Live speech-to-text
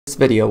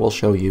video will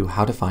show you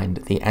how to find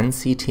the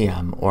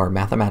NCTM or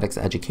Mathematics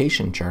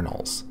Education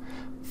journals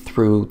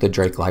through the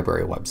Drake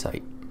Library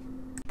website,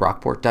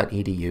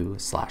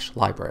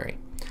 brockport.edu/library.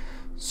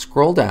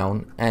 Scroll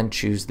down and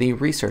choose the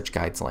Research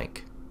Guides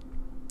link.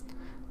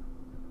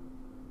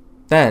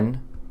 Then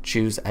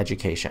choose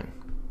Education.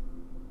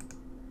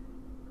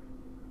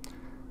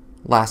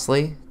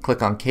 Lastly,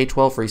 click on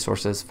K-12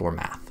 Resources for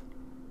Math.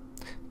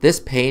 This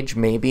page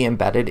may be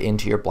embedded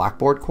into your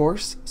Blackboard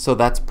course, so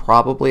that's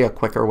probably a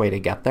quicker way to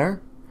get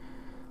there.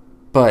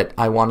 But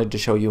I wanted to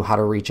show you how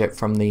to reach it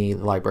from the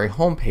library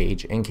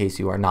homepage in case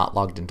you are not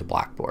logged into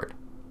Blackboard.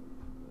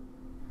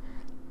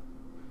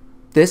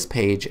 This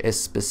page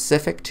is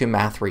specific to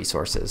math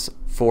resources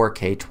for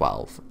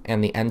K-12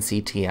 and the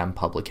NCTM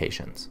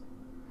publications.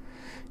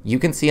 You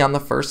can see on the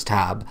first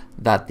tab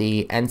that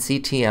the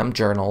NCTM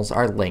journals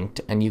are linked,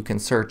 and you can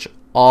search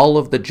all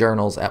of the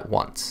journals at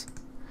once.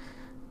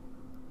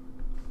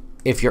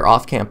 If you're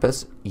off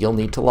campus, you'll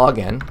need to log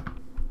in,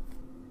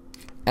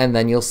 and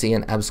then you'll see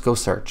an EBSCO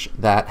search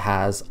that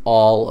has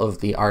all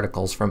of the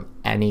articles from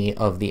any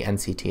of the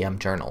NCTM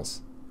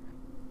journals.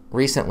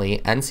 Recently,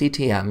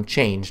 NCTM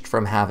changed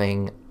from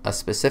having a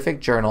specific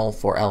journal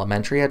for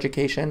elementary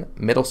education,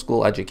 middle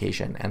school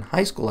education, and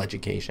high school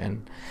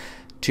education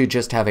to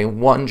just having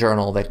one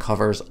journal that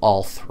covers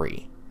all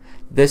three.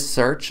 This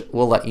search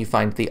will let you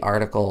find the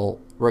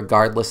article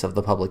regardless of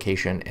the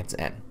publication it's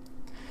in.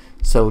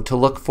 So to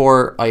look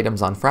for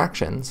items on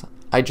fractions,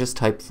 I just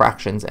type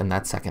fractions in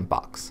that second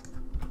box.